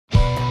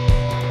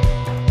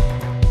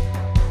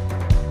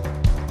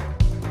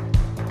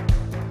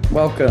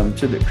Welcome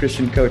to the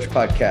Christian Coach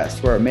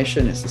Podcast, where our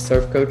mission is to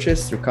serve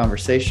coaches through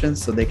conversations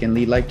so they can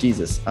lead like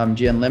Jesus. I'm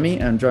Gian Lemmy,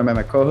 and I'm joined by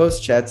my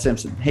co-host, Chad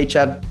Simpson. Hey,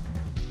 Chad.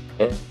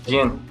 Hey,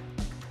 Gian.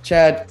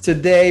 Chad,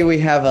 today we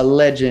have a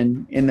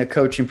legend in the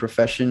coaching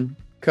profession,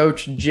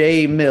 Coach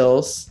Jay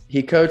Mills.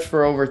 He coached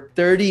for over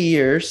 30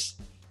 years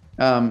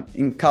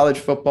in college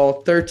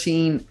football,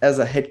 13 as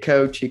a head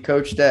coach. He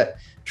coached at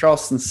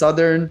Charleston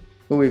Southern,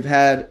 who we've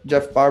had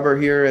Jeff Barber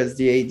here as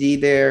the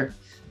AD there.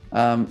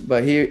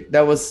 But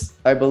that was,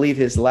 I believe,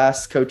 his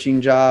last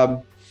coaching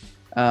job.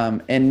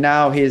 And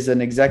now he's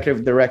an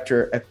executive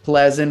director at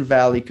Pleasant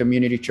Valley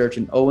Community Church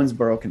in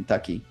Owensboro,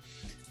 Kentucky.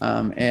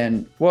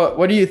 And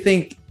what do you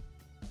think,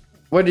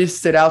 what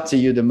stood out to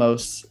you the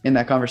most in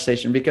that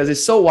conversation? Because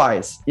it's so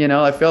wise. You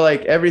know, I feel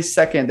like every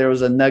second there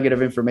was a nugget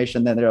of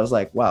information that I was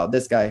like, wow,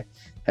 this guy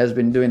has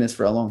been doing this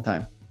for a long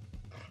time.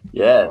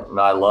 Yeah,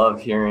 no, I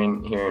love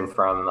hearing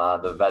from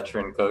the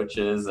veteran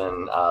coaches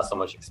and so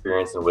much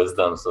experience and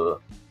wisdom.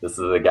 So this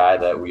is a guy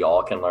that we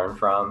all can learn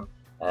from.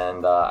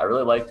 And I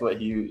really liked what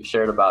he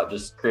shared about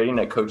just creating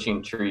a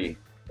coaching tree,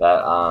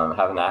 that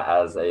having that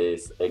as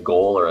a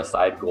goal or a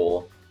side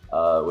goal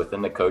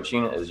within the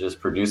coaching is just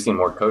producing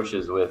more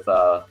coaches with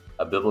a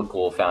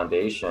biblical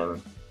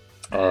foundation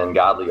and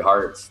godly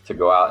hearts to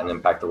go out and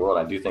impact the world.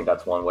 I do think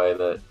that's one way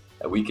that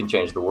we can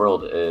change the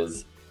world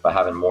is by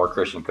having more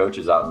Christian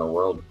coaches out in the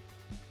world.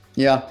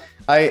 Yeah,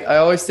 I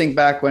always think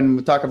back when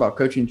we talk about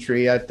coaching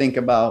tree, I think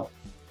about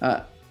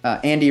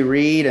Andy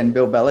Reid and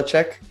Bill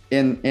Belichick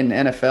in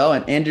NFL.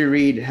 And Andy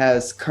Reid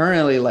has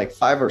currently like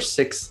 5 or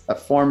 6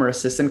 former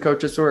assistant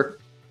coaches who are,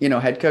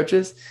 head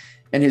coaches,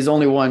 and he's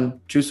only won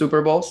 2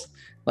 Super Bowls.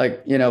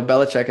 Like,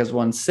 Belichick has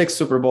won 6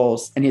 Super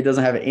Bowls and he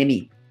doesn't have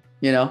any,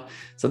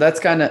 So that's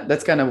kind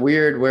of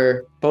weird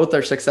where both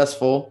are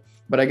successful,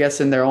 but I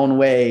guess in their own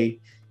way,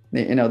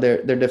 their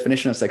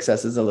definition of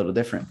success is a little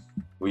different.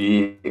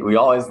 We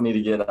always need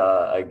to get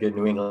a good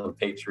New England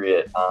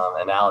Patriot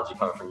analogy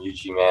coming from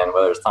UG, man,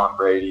 whether it's Tom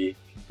Brady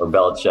or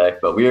Belichick.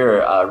 But we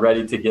are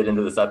ready to get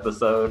into this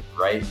episode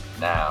right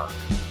now.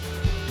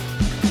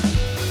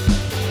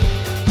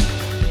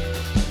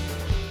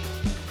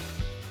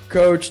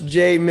 Coach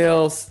Jay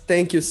Mills,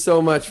 thank you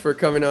so much for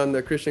coming on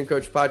the Christian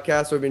Coach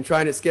Podcast. We've been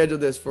trying to schedule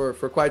this for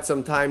quite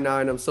some time now,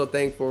 and I'm so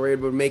thankful we're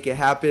able to make it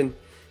happen.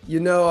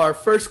 Our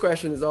first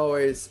question is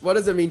always, what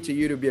does it mean to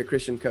you to be a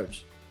Christian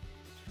coach?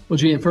 Well,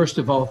 Gene, first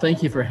of all,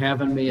 thank you for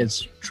having me.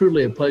 It's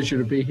truly a pleasure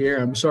to be here.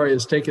 I'm sorry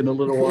it's taken a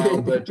little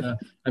while, but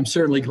I'm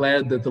certainly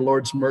glad that the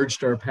Lord's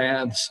merged our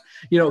paths.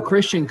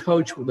 Christian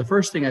coach, the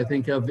first thing I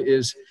think of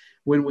is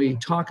when we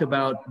talk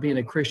about being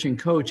a Christian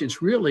coach,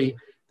 it's really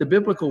the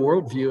biblical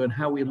worldview and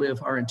how we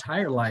live our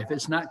entire life.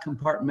 It's not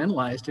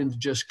compartmentalized into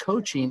just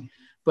coaching,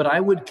 but I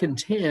would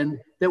contend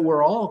that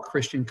we're all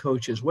Christian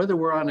coaches, whether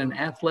we're on an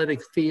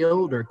athletic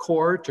field or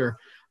court or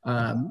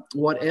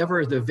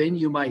whatever the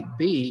venue might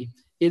be.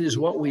 It is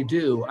what we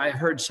do. I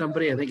heard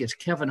somebody, I think it's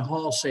Kevin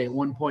Hall, say at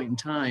one point in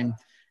time,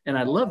 and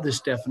I love this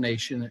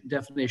definition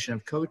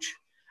of coach.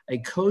 A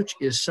coach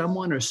is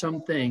someone or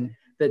something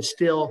that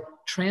still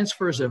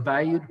transfers a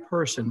valued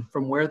person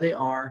from where they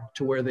are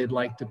to where they'd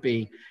like to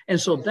be. And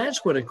so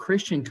that's what a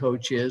Christian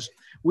coach is.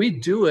 We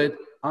do it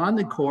on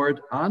the court,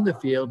 on the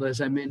field,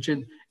 as I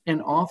mentioned,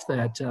 and off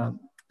out of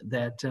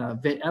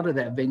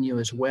that venue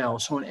as well.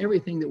 So in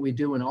everything that we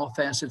do in all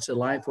facets of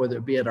life, whether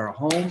it be at our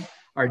home,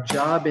 our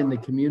job in the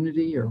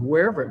community, or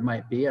wherever it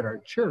might be at our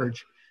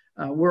church,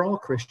 we're all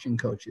Christian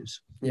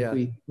coaches. Yeah.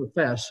 We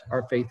profess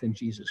our faith in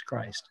Jesus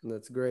Christ.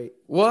 That's great.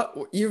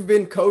 You've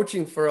been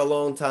coaching for a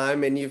long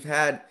time, and you've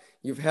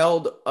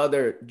held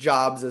other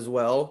jobs as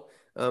well.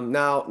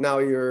 Now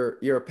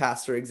you're a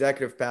pastor,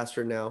 executive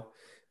pastor now.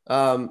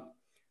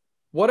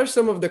 What are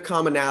some of the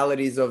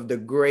commonalities of the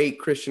great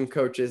Christian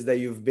coaches that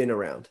you've been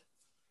around?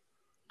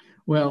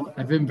 Well,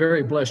 I've been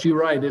very blessed. You're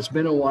right. It's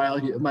been a while.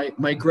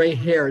 My gray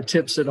hair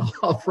tips it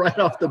off right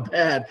off the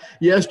bat.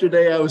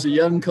 Yesterday, I was a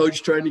young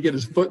coach trying to get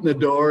his foot in the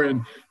door.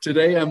 And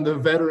today I'm the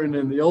veteran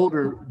and the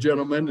older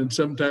gentleman. And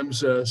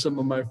sometimes some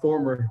of my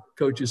former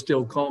coaches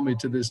still call me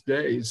to this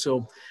day.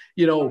 So,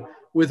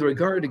 with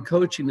regard to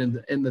coaching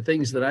and the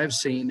things that I've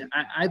seen,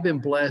 I've been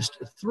blessed.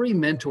 3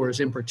 mentors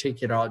in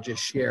particular, I'll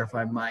just share if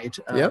I might.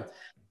 Yep.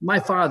 My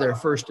father,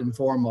 first and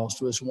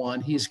foremost, was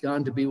one. He's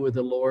gone to be with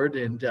the Lord,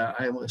 and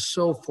I was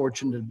so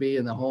fortunate to be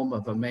in the home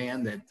of a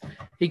man that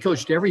he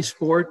coached every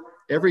sport,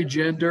 every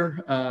gender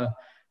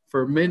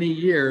for many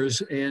years.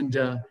 And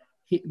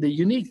the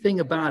unique thing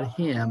about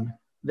him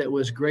that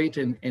was great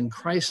and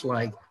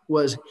Christ-like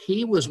was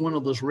he was one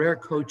of those rare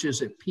coaches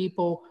that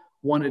people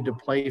wanted to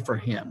play for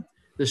him.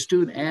 The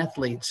student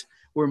athletes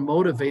were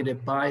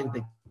motivated by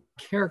the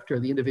character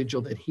of the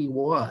individual that he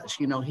was.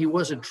 He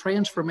was a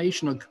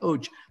transformational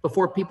coach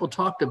before people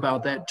talked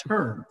about that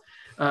term.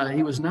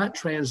 He was not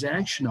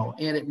transactional,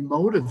 and it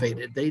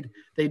motivated.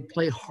 They'd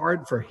play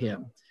hard for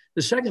him.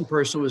 The second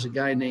person was a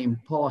guy named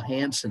Paul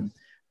Hansen.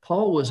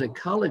 Paul was a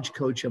college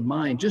coach of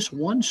mine just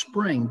one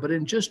spring, but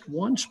in just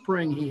one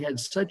spring, he had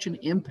such an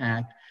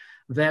impact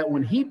that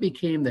when he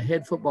became the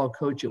head football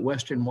coach at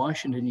Western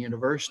Washington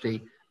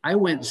University, I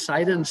went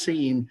sight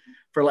unseen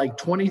for like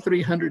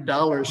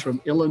 $2,300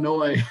 from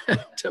Illinois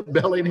to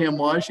Bellingham,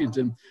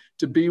 Washington,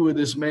 to be with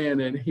this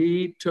man. And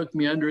he took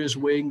me under his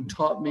wing,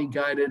 taught me,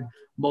 guided,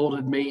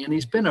 molded me. And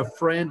he's been a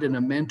friend and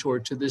a mentor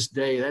to this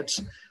day.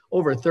 That's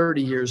over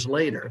 30 years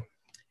later.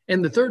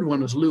 And the third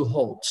one was Lou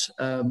Holtz.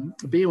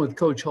 Being with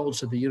Coach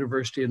Holtz at the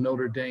University of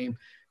Notre Dame,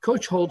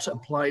 Coach Holtz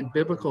applied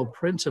biblical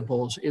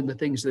principles in the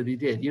things that he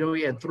did. You know,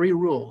 he had 3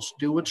 rules: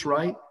 do what's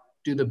right,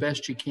 do the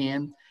best you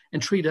can,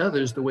 and treat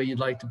others the way you'd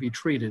like to be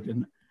treated.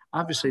 And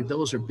obviously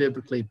those are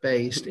biblically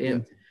based,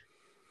 and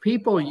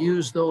people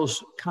use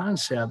those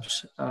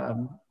concepts.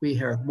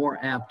 We are more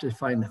apt to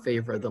find the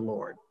favor of the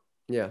Lord.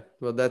 Yeah,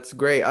 well, that's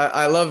great.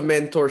 I love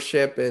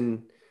mentorship,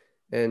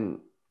 and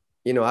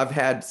you know, I've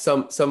had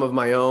some of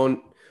my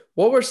own.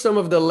 What were some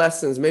of the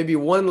lessons, maybe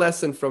one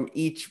lesson from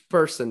each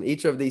person,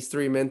 each of these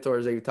 3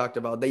 mentors that you talked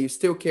about, that you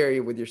still carry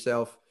with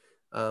yourself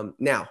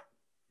now?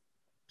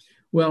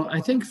 Well,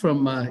 I think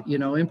from, you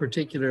know, in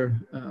particular,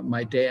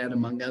 my dad,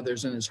 among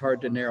others, and it's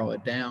hard to narrow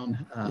it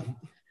down,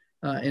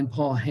 and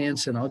Paul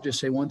Hansen, I'll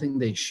just say one thing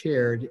they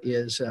shared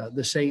is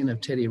the saying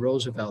of Teddy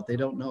Roosevelt: they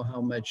don't know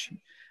how much,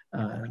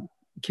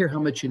 care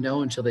how much you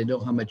know until they know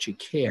how much you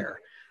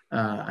care.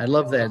 I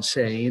love that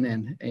saying,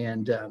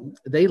 and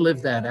they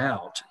lived that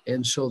out.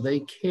 And so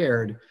they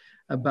cared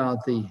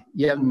about the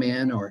young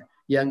men or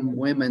young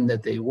women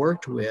that they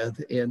worked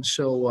with. And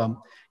so,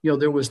 you know,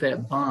 there was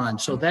that bond.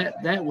 So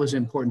that was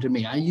important to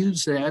me. I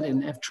use that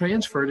and have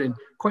transferred, and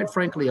quite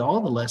frankly,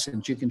 all the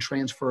lessons you can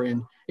transfer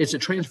in. It's a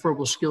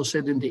transferable skill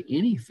set into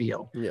any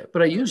field. Yeah.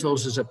 But I use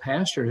those as a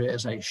pastor,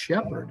 as I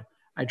shepherd.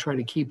 I try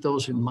to keep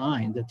those in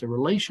mind, that the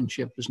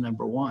relationship is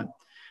number one.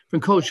 From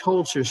Coach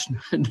Holtz, there's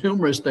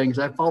numerous things.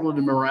 I followed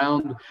him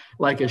around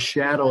like a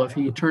shadow. If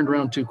he turned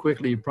around too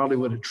quickly, he probably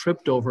would have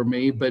tripped over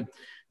me. But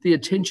the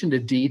attention to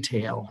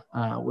detail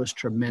was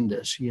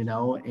tremendous, you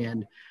know,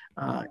 and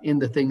in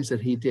the things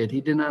that he did.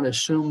 He did not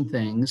assume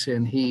things,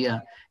 and he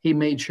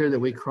made sure that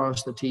we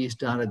crossed the T's,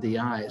 dotted the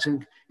I's.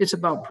 And it's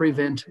about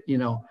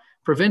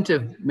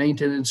preventive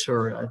maintenance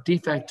or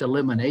defect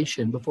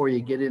elimination before you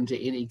get into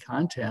any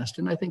contest.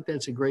 And I think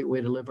that's a great way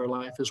to live our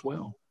life as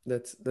well.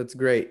 That's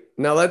great.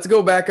 Now let's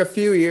go back a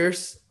few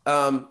years.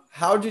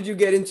 How did you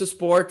get into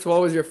sports?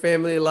 What was your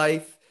family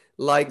life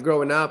like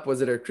growing up?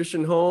 Was it a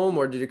Christian home,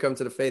 or did you come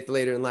to the faith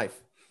later in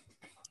life?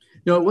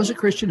 No, it was a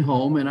Christian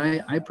home, and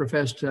I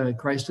professed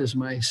Christ as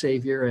my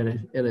Savior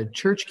at a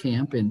church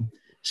camp in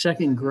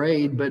 2nd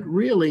grade. But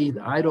really,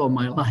 the idol of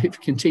my life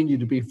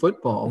continued to be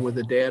football, with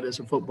a dad as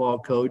a football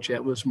coach.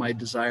 That was my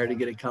desire to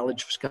get a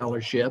college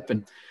scholarship.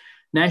 And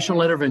National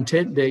Letter of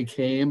Intent Day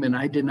came, and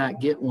I did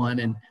not get one.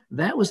 And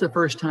that was the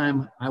first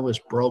time I was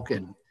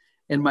broken.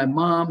 And my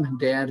mom and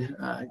dad,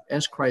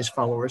 as Christ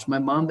followers, my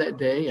mom that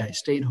day, I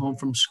stayed home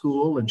from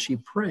school and she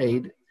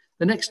prayed.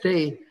 The next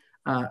day,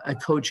 a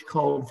coach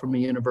called from a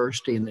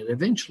university, and it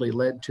eventually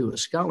led to a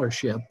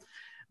scholarship.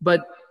 But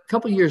a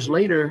couple of years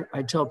later,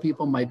 I tell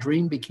people my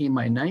dream became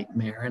my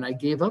nightmare, and I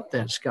gave up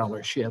that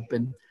scholarship.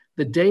 And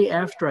the day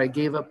after I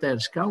gave up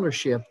that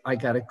scholarship, I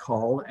got a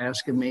call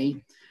asking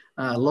me,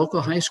 local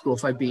high school,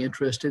 if I'd be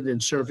interested in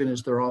serving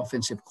as their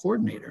offensive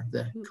coordinator.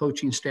 The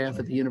coaching staff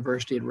at the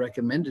university had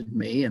recommended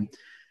me. And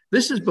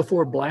this is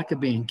before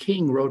Blackaby and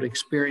King wrote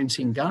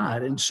Experiencing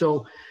God. And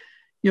so,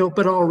 you know,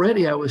 but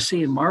already I was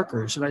seeing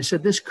markers. And I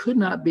said, this could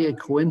not be a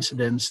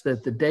coincidence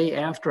that the day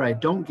after I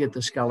don't get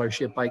the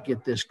scholarship, I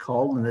get this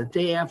call. And the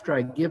day after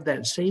I give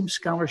that same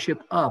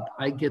scholarship up,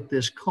 I get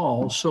this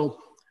call. So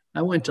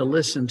I went to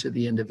listen to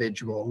the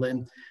individual.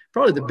 And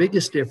probably the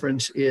biggest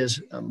difference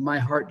is my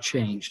heart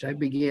changed. I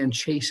began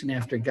chasing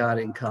after God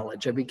in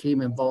college. I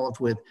became involved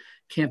with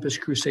Campus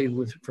Crusade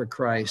for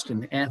Christ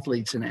and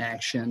Athletes in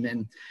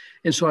Action.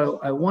 And so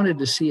I wanted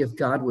to see if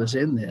God was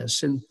in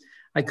this. And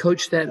I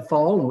coached that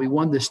fall, and we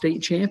won the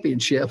state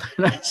championship.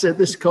 And I said,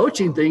 this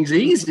coaching thing's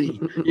easy.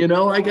 You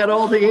know, I got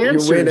all the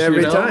answers. You win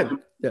every time.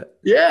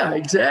 Yeah,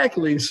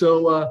 exactly.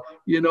 So,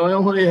 you know, I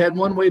only had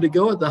one way to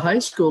go at the high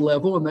school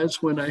level, and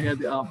that's when I had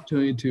the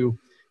opportunity to,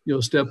 you know,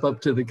 step up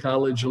to the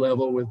college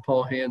level with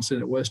Paul Hansen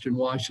at Western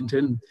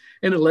Washington.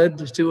 And it led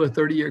to a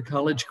 30-year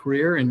college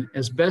career. And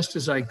as best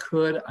as I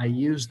could, I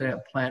used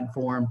that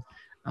platform.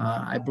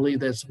 I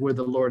believe that's where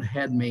the Lord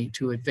had me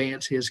to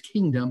advance his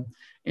kingdom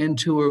and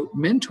to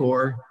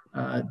mentor,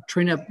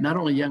 train up not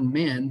only young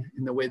men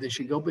in the way they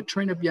should go, but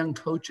train up young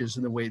coaches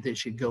in the way they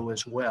should go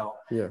as well.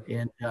 Yeah.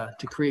 And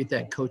to create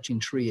that coaching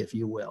tree, if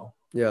you will.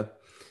 Yeah.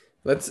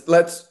 Let's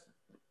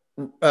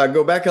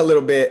go back a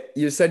little bit.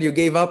 You said you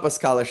gave up a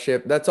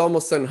scholarship. That's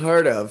almost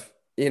unheard of,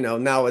 you know,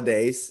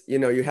 nowadays. You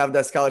know, you have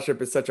that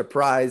scholarship is such a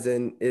prize,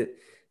 and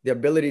the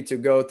ability to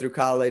go through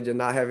college and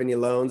not have any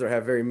loans or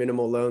have very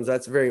minimal loans,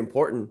 that's very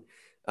important.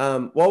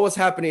 What was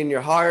happening in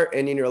your heart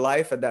and in your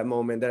life at that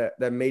moment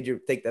that made you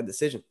take that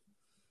decision?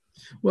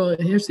 Well,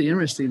 here's the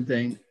interesting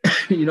thing.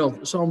 You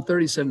know, Psalm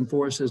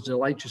 37:4 says,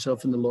 delight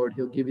yourself in the Lord.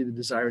 He'll give you the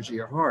desires of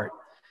your heart.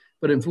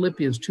 But in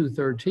Philippians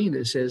 2:13,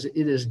 it says,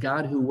 it is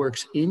God who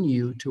works in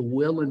you to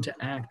will and to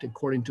act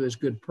according to his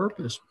good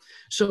purpose.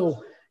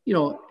 So,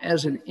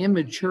 as an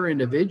immature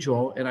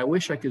individual, and I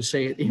wish I could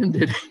say it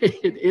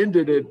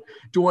ended at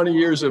 20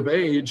 years of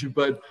age,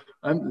 but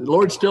the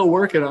Lord's still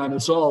working on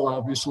us all,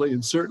 obviously,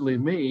 and certainly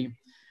me.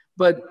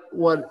 But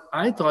what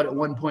I thought at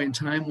one point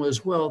in time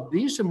was, well,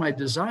 these are my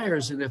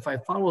desires. And if I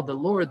follow the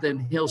Lord, then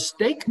he'll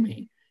stake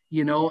me,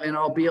 and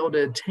I'll be able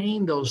to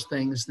attain those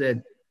things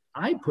that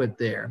I put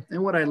there.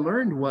 And what I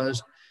learned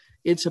was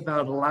it's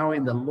about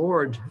allowing the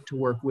Lord to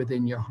work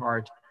within your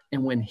heart.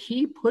 And when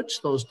he puts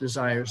those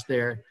desires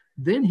there,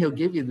 then he'll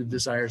give you the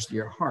desires of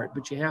your heart.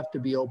 But you have to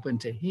be open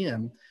to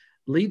him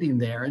leading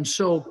there. And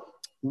so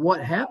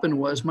what happened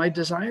was my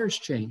desires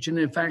changed. And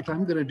in fact,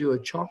 I'm going to do a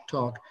chalk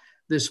talk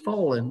this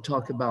fall and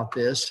talk about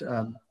this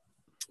a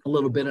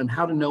little bit on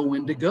how to know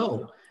when to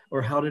go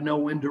or how to know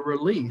when to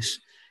release.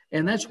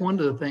 And that's one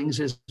of the things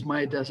is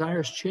my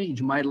desires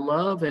change. My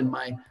love and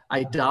my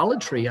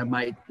idolatry, I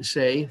might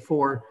say,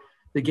 for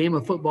the game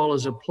of football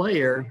as a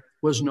player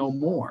was no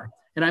more.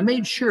 And I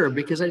made sure,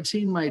 because I'd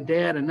seen my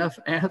dad, enough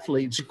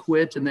athletes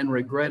quit and then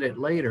regret it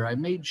later. I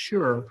made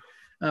sure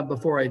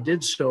before I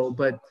did so,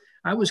 but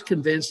I was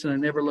convinced, and I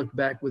never looked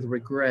back with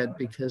regret,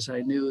 because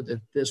I knew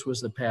that this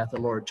was the path the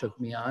Lord took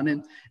me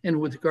on. And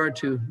with regard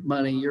to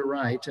money, you're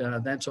right.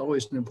 That's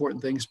always an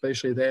important thing,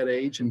 especially at that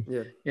age.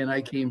 And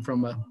I came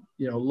from a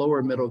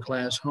lower middle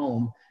class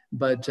home,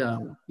 but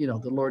the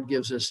Lord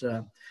gives us.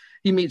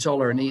 He meets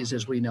all our needs,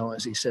 as we know,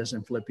 as he says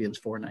in Philippians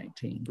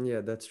 4:19.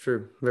 Yeah, that's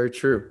true. Very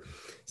true.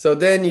 So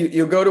then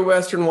you go to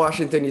Western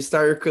Washington, you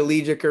start your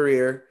collegiate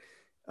career.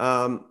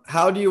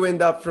 How do you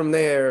end up from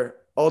there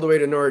all the way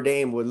to Notre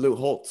Dame with Lou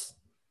Holtz?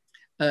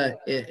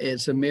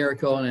 It's a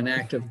miracle and an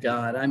act of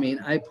God. I mean,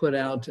 I put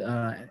out,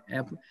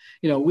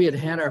 we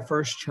had our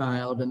first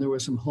child, and there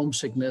was some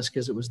homesickness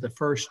because it was the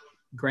first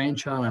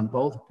grandchild on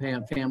both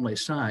family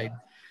side.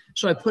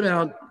 So I put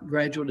out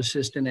graduate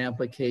assistant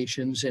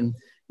applications and,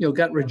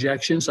 got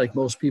rejections like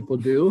most people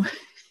do.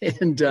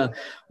 And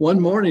one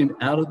morning,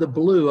 out of the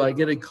blue, I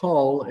get a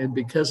call, and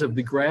because of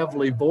the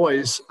gravelly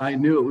voice, I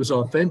knew it was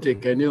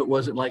authentic. I knew it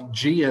wasn't like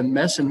Gian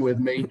messing with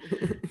me.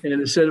 And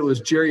it said it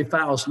was Jerry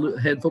Faust,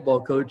 head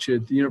football coach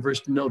at the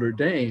University of Notre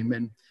Dame.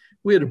 And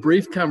we had a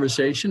brief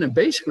conversation, and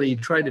basically he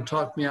tried to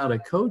talk me out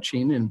of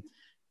coaching.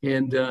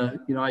 And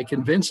I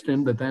convinced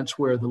him that that's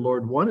where the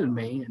Lord wanted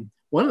me. And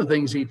one of the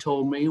things he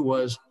told me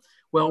was,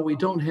 well, we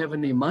don't have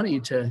any money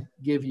to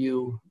give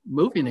you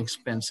moving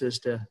expenses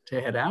to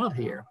head out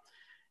here.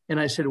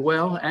 And I said,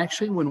 well,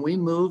 actually, when we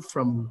moved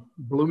from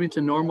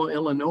Bloomington Normal,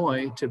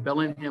 Illinois to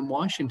Bellingham,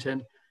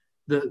 Washington,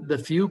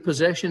 the few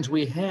possessions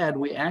we had,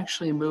 we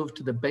actually moved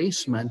to the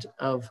basement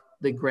of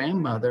the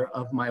grandmother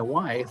of my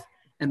wife.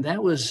 And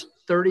that was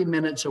 30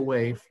 minutes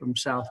away from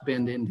South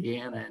Bend,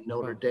 Indiana, and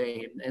Notre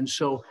Dame. And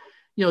so,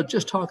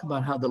 just talk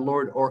about how the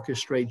Lord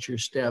orchestrates your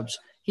steps.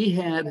 He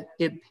had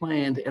it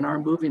planned and our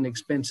moving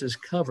expenses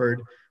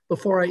covered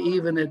before I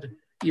even had,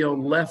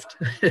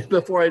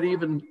 before I'd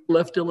even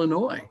left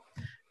Illinois.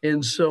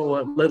 And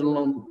so, let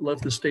alone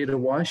left the state of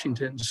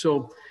Washington.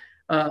 So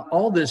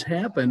all this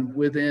happened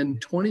within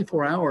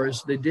 24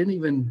 hours. They didn't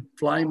even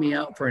fly me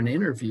out for an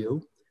interview.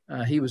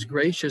 He was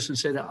gracious and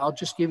said, I'll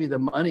just give you the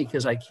money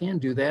because I can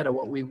do that or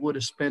what we would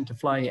have spent to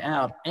fly you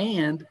out.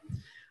 And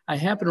I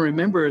happen to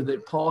remember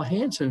that Paul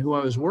Hansen, who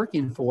I was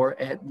working for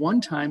at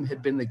one time,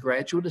 had been the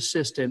graduate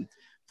assistant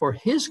for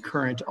his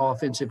current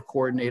offensive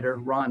coordinator,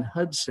 Ron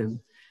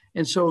Hudson.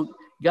 And so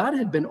God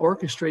had been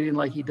orchestrating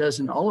like he does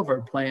in all of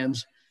our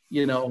plans,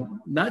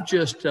 not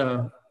just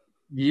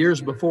years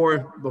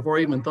before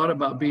I even thought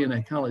about being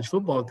a college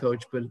football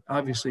coach, but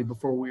obviously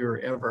before we were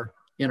ever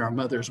in our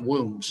mother's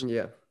wombs.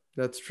 Yeah,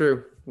 that's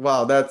true.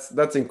 Wow,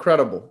 that's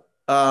incredible.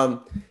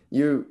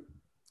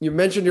 You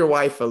mentioned your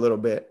wife a little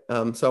bit.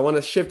 So I want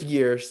to shift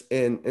gears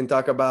and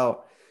talk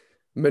about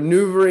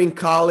maneuvering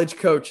college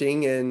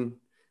coaching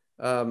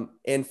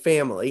and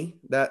family.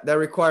 That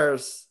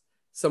requires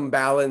some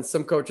balance.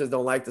 Some coaches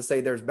don't like to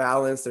say there's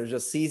balance. There's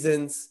just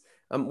seasons.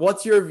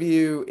 What's your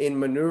view in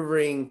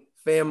maneuvering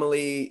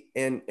family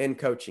and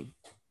coaching?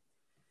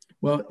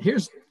 Well,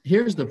 here's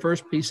the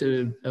first piece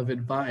of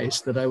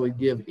advice that I would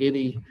give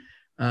any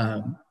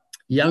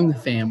young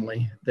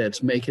family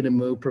that's making a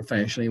move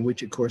professionally,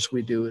 which of course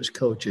we do as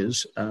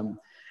coaches.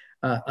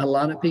 A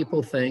lot of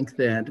people think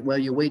that, well,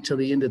 you wait till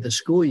the end of the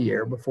school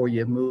year before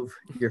you move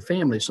your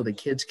family so the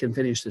kids can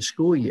finish the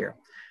school year.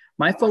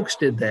 My folks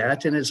did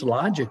that, and it's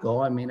logical.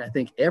 I mean, I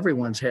think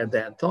everyone's had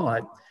that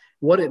thought.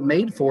 What it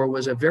made for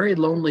was a very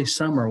lonely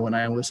summer when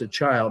I was a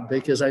child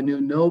because I knew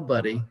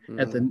nobody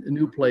at the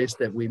new place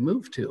that we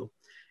moved to.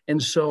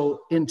 And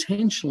so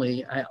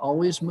intentionally, I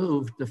always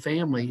moved the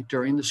family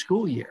during the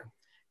school year.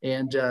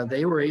 And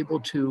they were able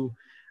to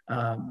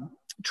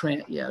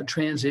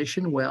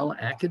transition well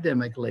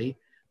academically.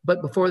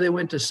 But before they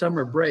went to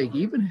summer break,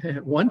 even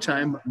at one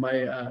time,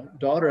 my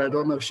daughter, I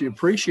don't know if she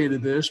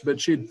appreciated this, but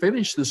she'd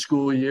finished the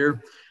school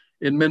year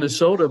in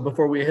Minnesota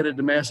before we headed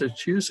to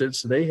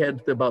Massachusetts. They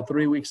had about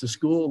 3 weeks of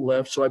school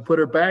left. So I put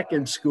her back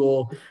in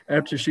school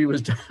after she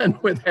was done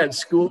with that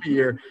school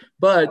year.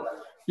 But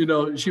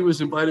she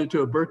was invited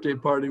to a birthday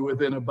party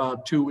within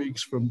about 2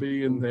 weeks from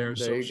being there.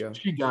 There So you go.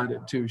 she got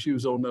it too. She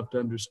was old enough to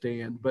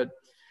understand. But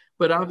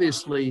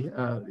obviously,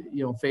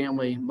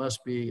 family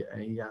must be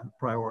a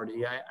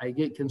priority. I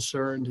get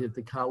concerned at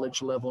the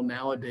college level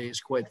nowadays,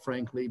 quite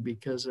frankly,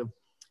 because of,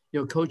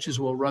 coaches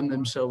will run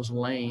themselves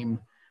lame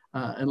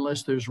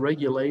unless there's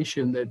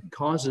regulation that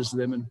causes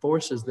them and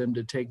forces them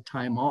to take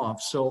time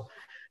off. So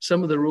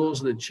some of the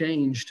rules that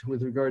changed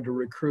with regard to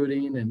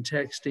recruiting and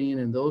texting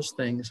and those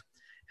things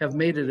have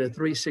made it a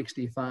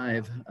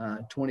 365,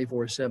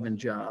 24/7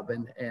 job.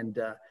 And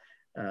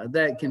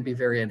that can be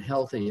very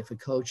unhealthy if a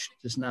coach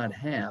does not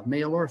have,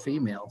 male or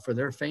female, for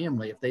their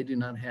family, if they do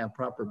not have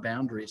proper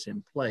boundaries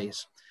in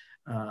place.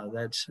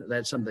 That's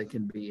something that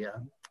can be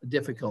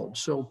difficult.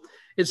 So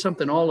it's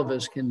something all of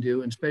us can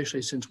do, and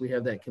especially since we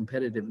have that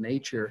competitive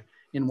nature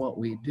in what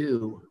we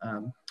do,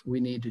 we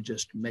need to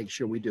just make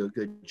sure we do a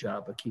good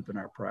job of keeping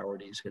our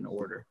priorities in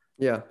order.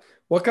 Yeah.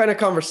 What kind of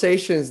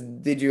conversations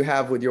did you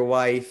have with your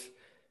wife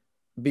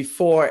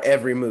before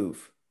every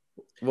move?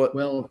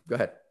 Go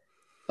ahead.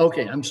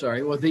 Okay, I'm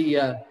sorry. Well,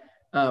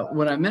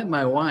 when I met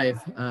my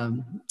wife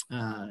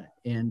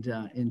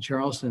in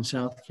Charleston,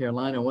 South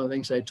Carolina, one of the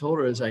things I told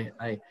her is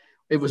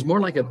it was more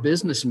like a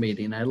business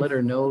meeting. I let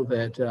her know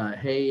that,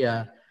 hey,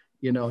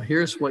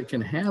 here's what can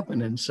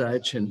happen and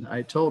such. And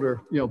I told her,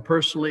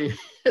 personally,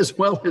 as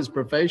well as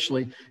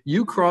professionally,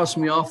 you cross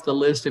me off the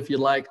list if you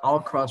like.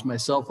 I'll cross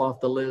myself off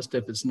the list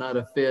if it's not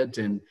a fit.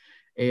 And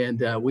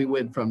we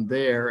went from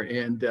there.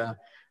 And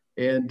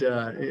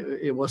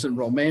it wasn't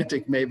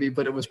romantic maybe,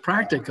 but it was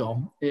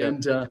practical.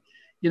 And,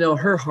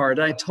 her heart,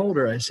 I told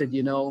her, I said,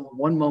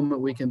 one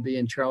moment we can be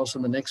in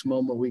Charleston, the next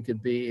moment we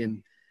could be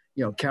in,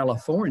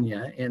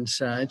 California and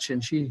such.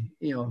 And she,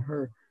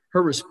 her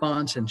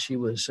response, and she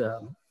was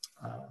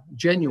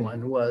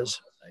genuine, was,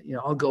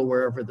 I'll go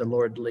wherever the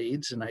Lord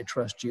leads. And I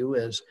trust you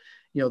as,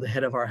 the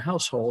head of our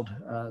household,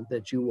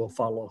 that you will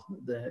follow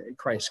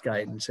Christ's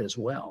guidance as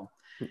well.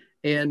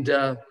 And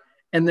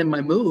then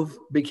my move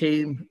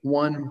became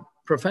one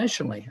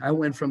professionally. I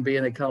went from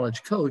being a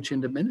college coach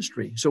into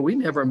ministry. So we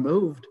never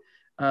moved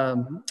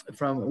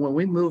when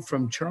we moved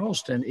from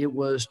Charleston, it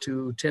was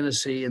to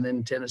Tennessee, and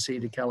then Tennessee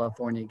to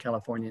California,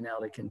 California now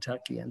to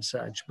Kentucky and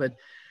such. But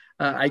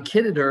I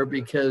kidded her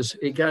because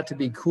it got to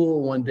be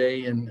cool one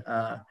day in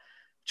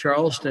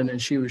Charleston,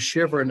 and she was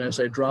shivering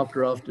as I dropped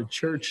her off to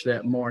church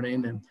that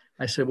morning. And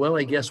I said, well,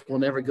 I guess we'll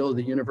never go to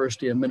the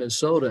University of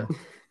Minnesota.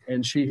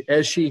 And she,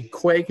 as she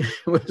quaked,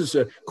 was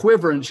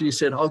quivering, she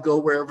said, I'll go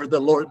wherever the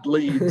Lord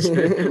leads.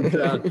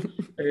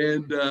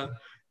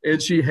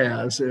 And she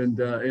has.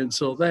 And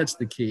so that's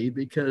the key,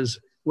 because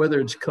whether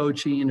it's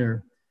coaching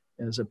or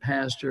as a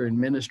pastor in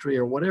ministry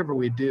or whatever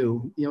we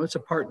do, it's a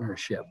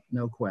partnership,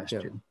 no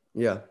question.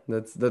 Yeah,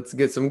 that's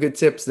good. Some good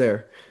tips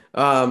there.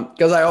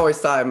 Because I always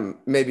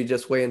thought maybe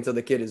just wait until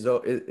the kid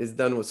is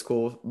done with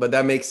school, but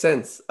that makes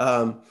sense.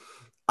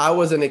 I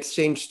was an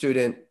exchange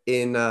student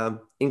in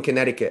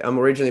Connecticut. I'm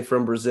originally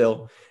from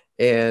Brazil,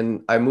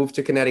 and I moved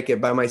to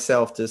Connecticut by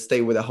myself to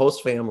stay with a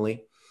host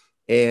family.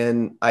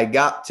 And I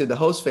got to the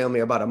host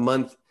family about a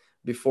month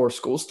before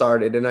school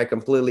started, and I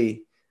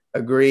completely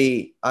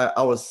agree.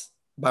 I was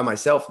by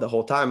myself the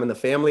whole time, and the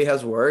family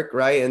has work,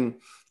 right?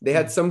 And they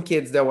had some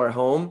kids that were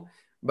home,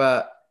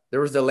 but there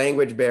was the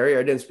language barrier.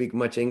 I didn't speak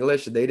much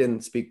English. They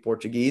didn't speak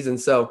Portuguese. And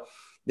so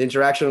the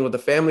interaction with the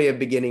family at the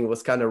beginning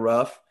was kind of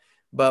rough.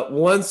 But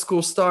once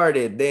school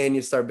started, then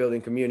you start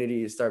building community,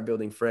 you start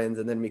building friends,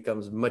 and then it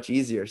becomes much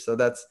easier. So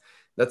that's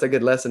a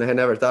good lesson. I had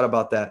never thought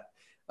about that.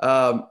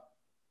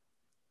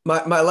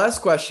 My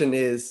last question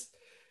is,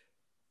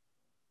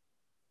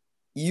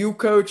 you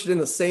coached in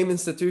the same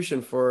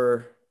institution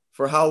for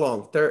how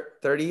long?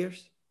 30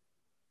 years?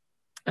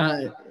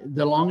 The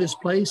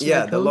longest place?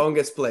 Yeah, the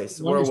longest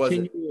place. Where was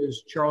 10 it?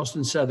 years,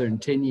 Charleston Southern,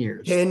 10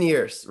 years. 10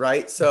 years,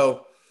 right?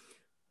 So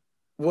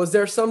was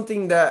there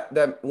something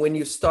that when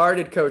you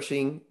started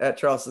coaching at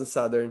Charleston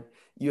Southern,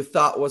 you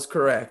thought was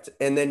correct,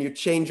 and then you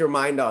changed your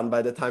mind on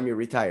by the time you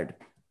retired?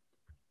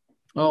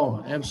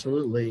 Oh,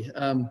 absolutely.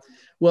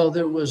 Well,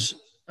 there was,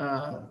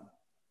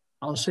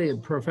 I'll say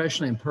it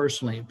professionally and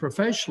personally.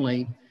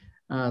 Professionally,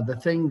 the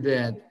thing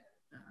that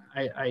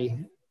I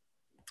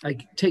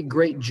take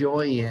great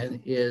joy in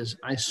is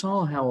I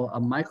saw how a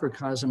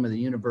microcosm of the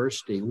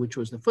university, which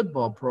was the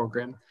football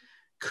program,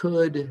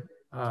 could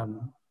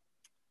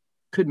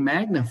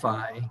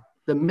magnify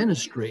the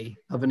ministry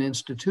of an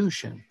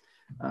institution.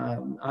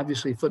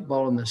 Obviously,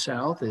 football in the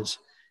South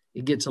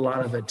it gets a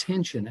lot of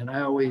attention, and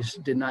I always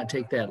did not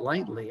take that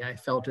lightly. I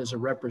felt as a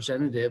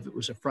representative, it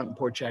was a front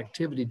porch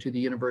activity to the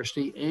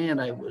university,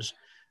 and I was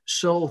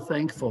so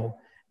thankful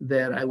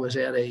that I was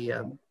at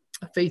a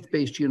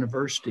faith-based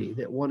university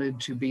that wanted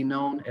to be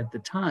known at the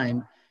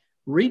time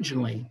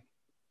regionally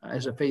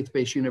as a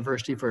faith-based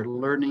university for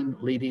learning,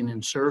 leading,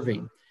 and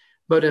serving.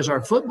 But as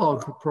our football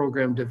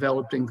program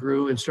developed and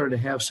grew and started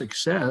to have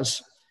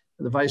success,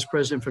 the vice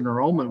president for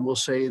enrollment will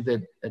say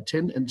that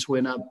attendance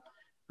went up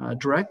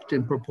direct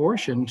in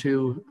proportion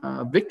to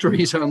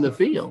victories on the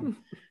field.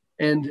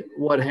 And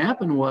what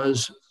happened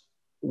was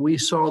we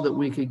saw that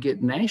we could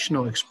get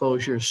national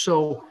exposure.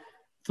 So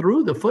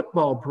through the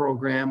football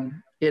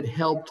program, it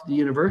helped the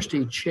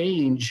university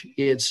change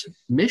its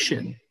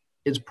mission,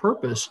 its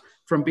purpose,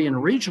 from being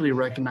regionally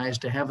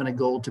recognized to having a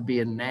goal to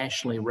being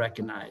nationally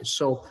recognized.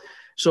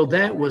 So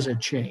that was a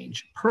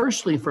change.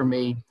 Personally, for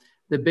me,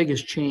 the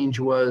biggest change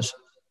was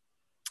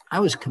I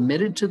was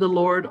committed to the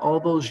Lord all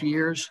those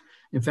years.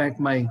 In fact,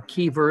 my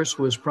key verse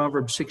was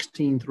Proverbs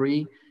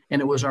 16:3,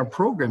 and it was our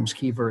program's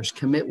key verse: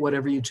 commit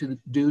whatever you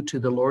do to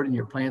the Lord and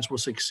your plans will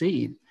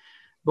succeed.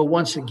 But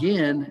once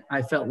again,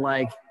 I felt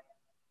like,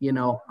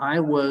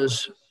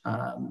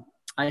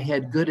 I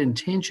had good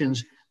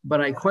intentions, but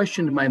I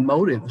questioned my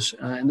motives.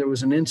 And there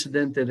was an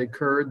incident that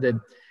occurred that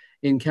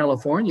in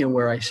California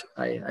where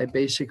I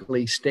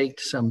basically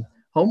staked some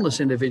homeless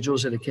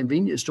individuals at a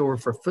convenience store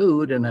for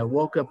food. And I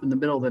woke up in the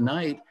middle of the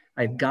night.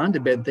 I'd gone to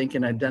bed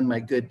thinking I'd done my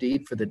good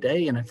deed for the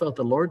day. And I felt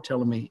the Lord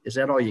telling me, is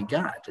that all you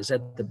got? Is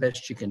that the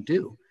best you can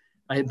do?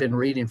 I had been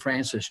reading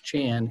Francis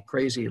Chan,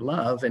 Crazy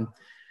Love. And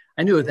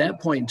I knew at that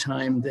point in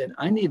time that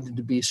I needed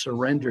to be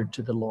surrendered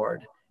to the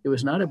Lord. It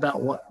was not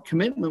about what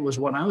commitment was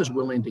what I was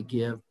willing to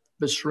give,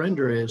 but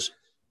surrender is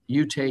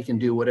you take and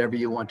do whatever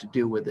you want to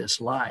do with this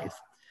life.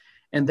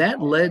 And that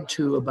led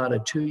to about a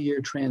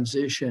 2-year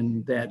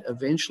transition that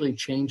eventually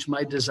changed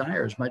my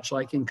desires, much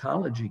like in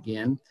college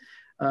again,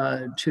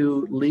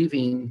 to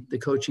leaving the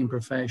coaching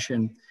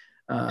profession.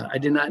 I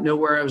did not know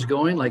where I was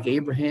going. Like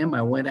Abraham,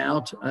 I went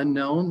out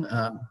unknown.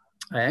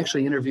 I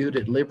actually interviewed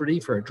at Liberty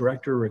for a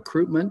director of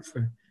recruitment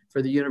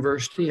for the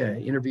university. I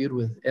interviewed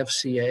with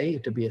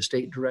FCA to be a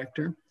state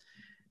director.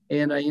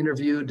 And I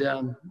interviewed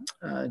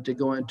to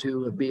go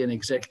into be an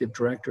executive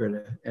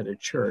director at a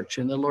church.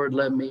 And the Lord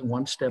led me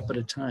one step at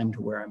a time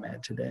to where I'm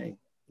at today.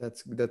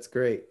 That's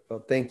great. Well,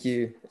 thank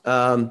you.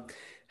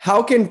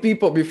 How can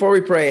people, before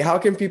we pray, how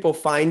can people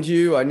find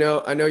you? I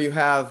know you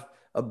have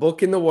a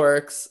book in the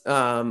works,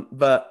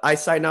 but I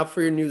sign up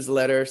for your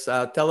newsletters.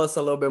 Tell us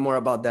a little bit more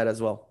about that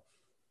as well.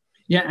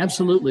 Yeah,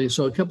 absolutely.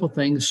 So a couple of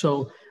things.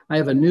 So I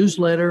have a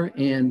newsletter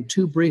and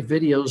 2 brief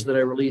videos that I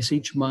release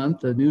each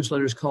month. The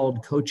newsletter is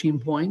called Coaching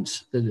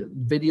Points. The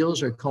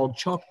videos are called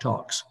Chalk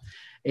Talks.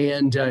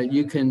 And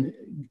you can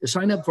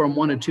sign up for them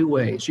one of 2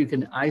 ways. You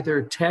can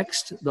either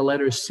text the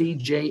letters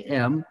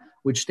CJM,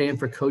 which stand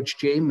for Coach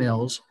J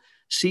Mills,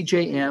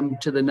 CJM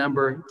to the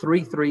number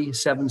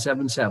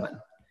 33777.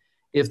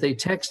 If they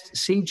text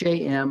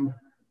CJM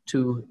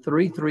to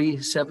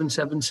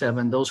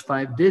 33777, those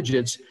 5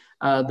 digits,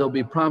 they'll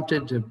be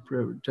prompted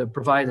to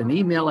provide an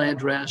email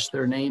address,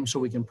 their name, so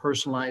we can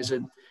personalize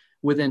it.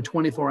 Within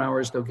 24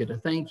 hours, they'll get a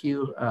thank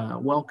you,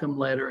 welcome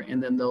letter,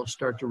 and then they'll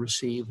start to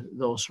receive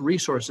those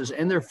resources.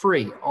 And they're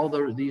free. All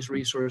these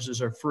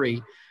resources are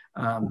free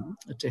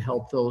to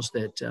help those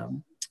that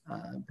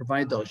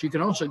provide those. You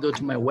can also go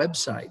to my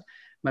website.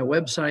 My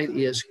website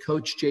is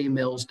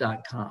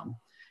coachjmills.com.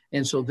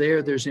 And so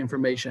there's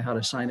information how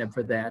to sign up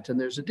for that. And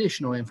there's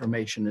additional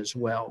information as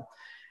well.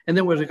 And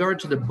then with regard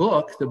to the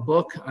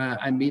book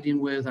I'm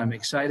meeting with, I'm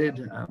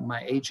excited,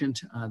 my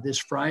agent this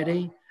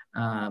Friday,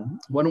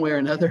 one way or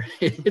another.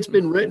 It's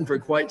been written for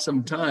quite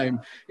some time.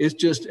 It's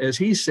just, as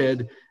he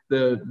said,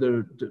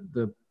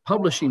 the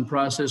publishing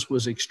process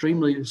was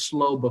extremely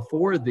slow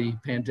before the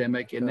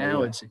pandemic, and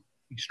now it's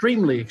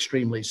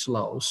extremely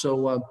slow.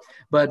 So,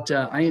 but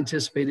I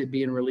anticipate it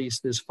being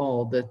released this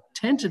fall. The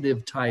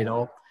tentative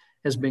title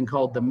has been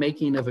called The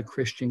Making of a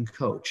Christian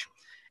Coach.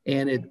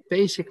 And it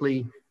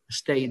basically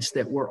states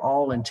that we're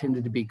all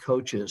intended to be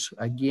coaches.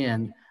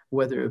 Again,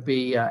 whether it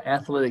be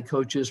athletic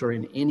coaches or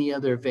in any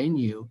other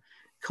venue,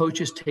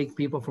 coaches take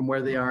people from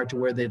where they are to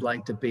where they'd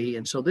like to be.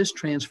 And so this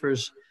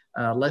transfers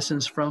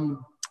lessons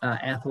from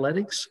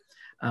athletics.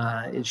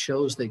 It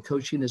shows that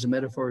coaching is a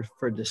metaphor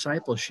for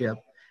discipleship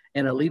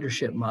and a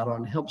leadership model,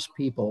 and helps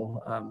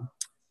people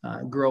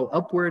grow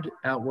upward,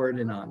 outward,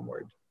 and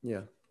onward.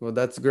 Yeah. Well,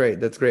 that's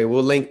great. That's great.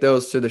 We'll link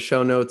those to the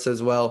show notes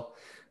as well.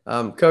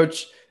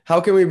 Coach,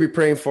 how can we be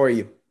praying for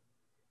you?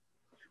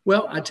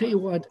 Well, I tell you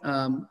what,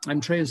 I'm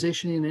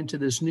transitioning into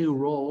this new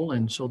role,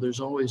 and so there's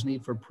always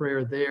need for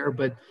prayer there.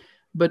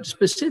 But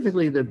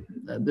specifically,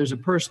 there's a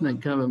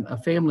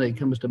family that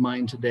comes to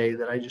mind today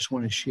that I just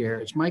want to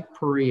share. It's Mike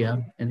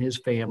Perea and his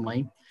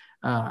family.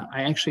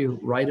 I actually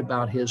write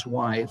about his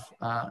wife,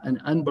 an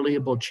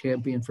unbelievable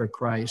champion for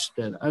Christ,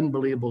 an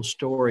unbelievable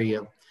story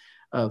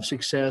of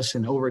success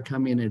and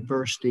overcoming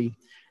adversity.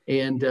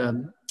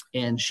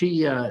 And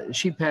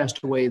she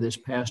passed away this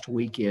past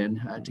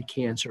weekend to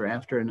cancer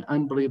after an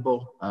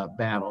unbelievable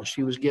battle.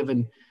 She was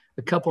given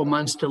a couple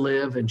months to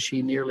live, and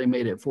she nearly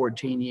made it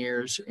 14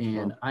 years.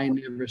 And I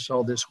never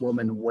saw this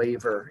woman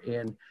waver.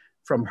 And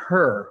from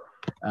her,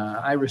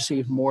 I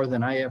received more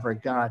than I ever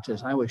got.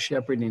 As I was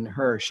shepherding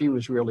her, she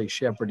was really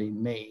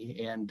shepherding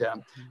me. And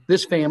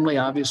this family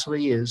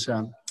obviously is,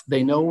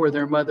 they know where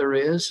their mother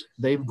is.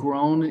 They've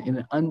grown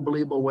in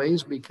unbelievable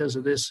ways because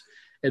of this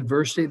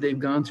adversity they've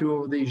gone through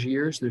over these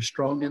years. They're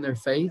strong in their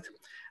faith.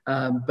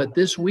 But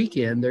this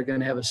weekend, they're going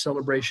to have a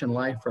celebration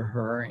life for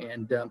her.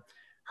 And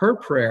her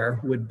prayer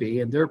would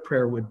be, and their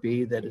prayer would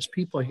be, that as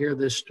people hear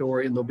this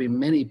story, and there'll be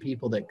many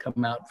people that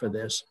come out for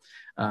this,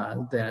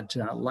 that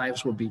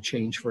lives will be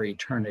changed for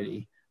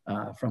eternity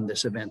from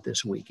this event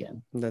this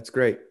weekend. That's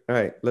great. All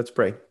right, let's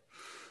pray.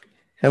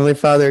 Heavenly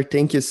Father,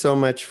 thank you so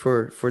much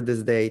for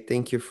this day.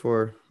 Thank you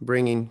for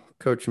bringing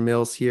Coach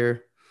Mills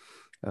here.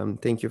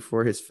 Thank you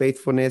for his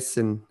faithfulness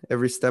in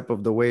every step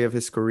of the way of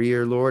his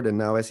career, Lord. And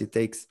now as he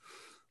takes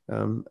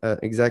an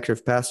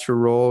executive pastor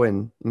role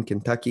in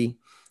Kentucky,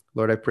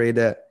 Lord, I pray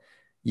that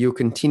you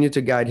continue to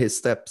guide his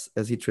steps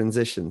as he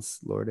transitions,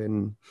 Lord,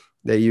 and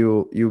that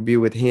you be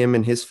with him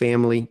and his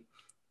family,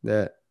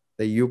 that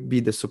you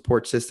be the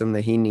support system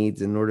that he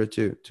needs in order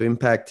to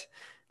impact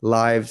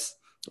lives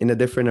in a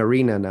different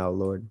arena now,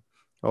 Lord.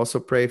 I also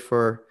pray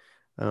for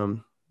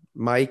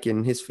Mike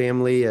and his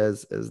family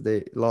as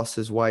they lost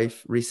his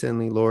wife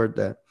recently, Lord,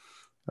 that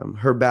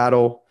her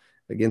battle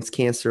against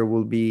cancer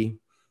will be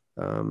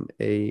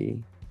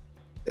an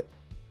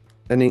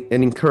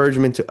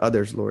encouragement to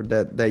others, Lord,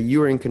 that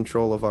you are in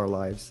control of our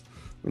lives,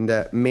 and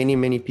that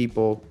many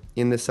people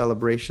in the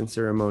celebration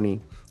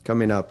ceremony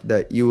coming up,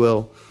 that you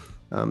will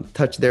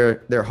touch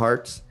their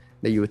hearts,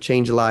 that you will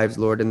change lives,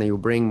 Lord, and that you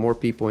will bring more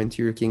people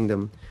into your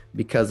kingdom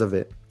because of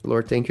it.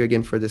 Lord, thank you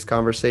again for this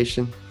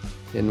conversation,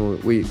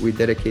 and we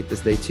dedicate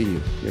this day to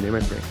you. In your name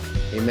I pray.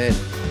 Amen.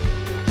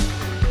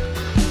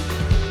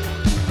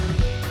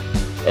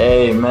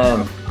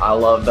 Amen. I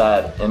love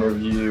that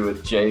interview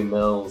with Jay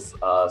Mills.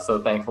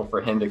 So thankful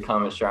for him to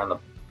come and share on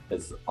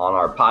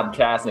our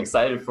podcast, and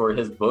excited for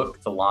his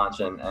book to launch,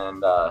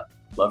 and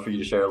love for you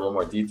to share a little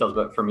more details.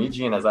 But for me,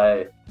 Gene, as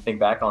I think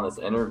back on this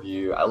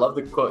interview, I love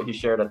the quote he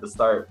shared at the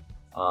start,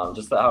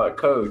 just how a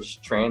coach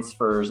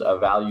transfers a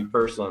valued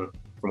person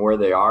from where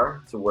they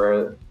are to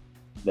where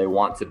they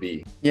want to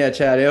be. Yeah,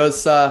 Chad, it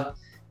was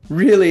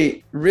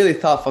really, really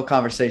thoughtful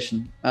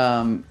conversation.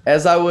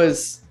 As I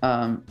was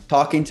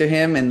talking to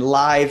him and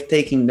live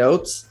taking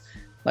notes,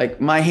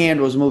 like my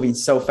hand was moving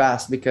so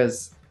fast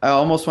because I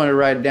almost wanted to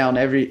write down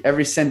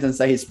every sentence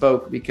that he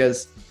spoke,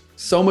 because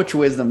so much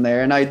wisdom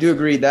there. And I do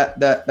agree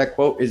that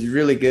quote is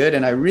really good.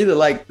 And I really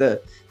like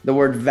the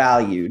word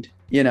valued.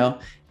 You know,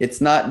 it's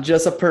not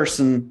just a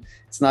person.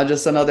 It's not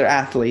just another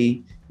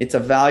athlete. It's a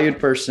valued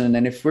person.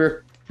 And if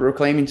we're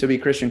proclaiming to be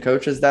Christian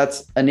coaches,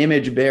 that's an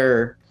image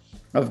bearer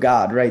of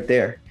God right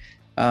there.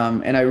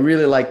 And I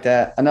really like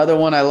that. Another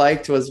one I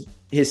liked was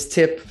his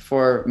tip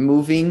for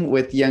moving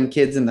with young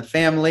kids in the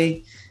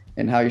family,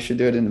 and how you should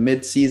do it in the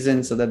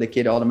mid-season so that the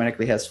kid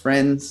automatically has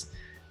friends.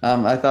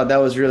 I thought that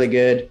was really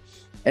good.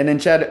 And then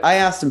Chad, I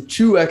asked him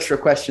 2 extra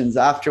questions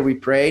after we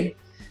prayed.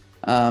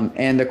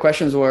 And the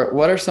questions were,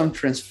 what are some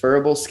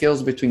transferable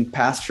skills between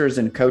pastors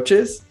and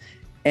coaches?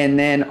 And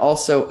then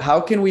also, how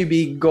can we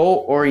be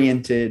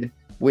goal-oriented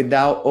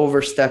without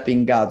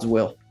overstepping God's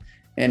will?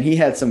 And he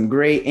had some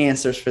great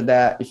answers for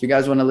that. If you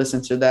guys want to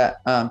listen to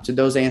that, to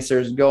those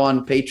answers, go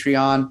on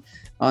Patreon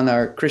on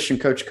our Christian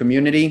Coach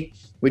community.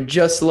 We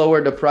just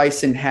lowered the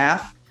price in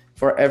half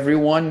for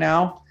everyone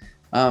now.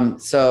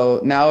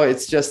 So now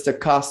it's just the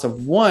cost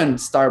of 1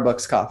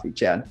 Starbucks coffee,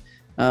 Chad,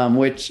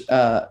 which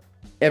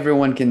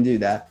everyone can do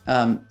that.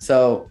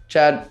 So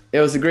Chad, it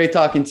was great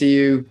talking to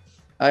you.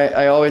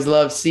 I always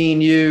love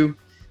seeing you,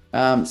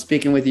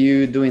 speaking with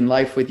you, doing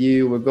life with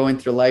you. We're going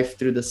through life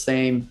through the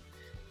same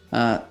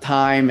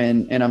time.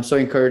 And I'm so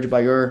encouraged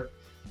by your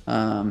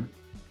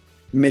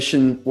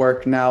mission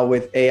work now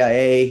with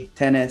AIA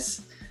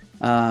tennis.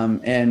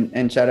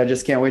 And Chad, I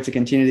just can't wait to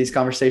continue these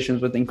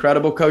conversations with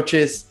incredible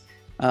coaches,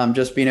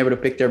 just being able to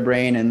pick their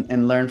brain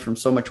and learn from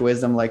so much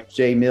wisdom like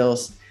Jay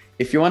Mills.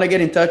 If you want to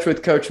get in touch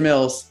with Coach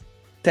Mills,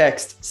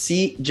 text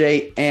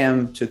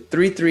CJM to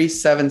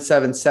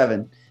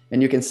 33777,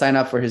 and you can sign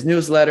up for his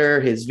newsletter,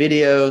 his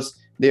videos.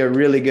 They are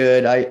really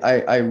good.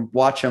 I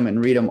watch them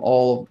and read them,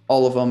 all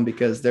of them,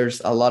 because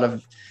there's a lot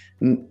of,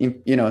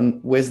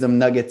 wisdom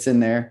nuggets in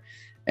there.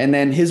 And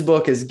then his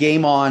book is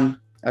Game On,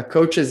 A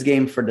Coach's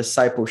Game for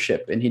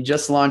Discipleship. And he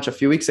just launched a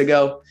few weeks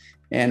ago,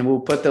 and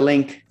we'll put the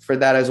link for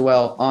that as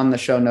well on the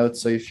show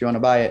notes. So if you want to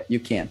buy it, you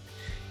can.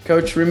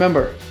 Coach,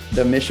 remember,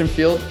 the mission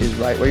field is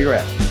right where you're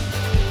at.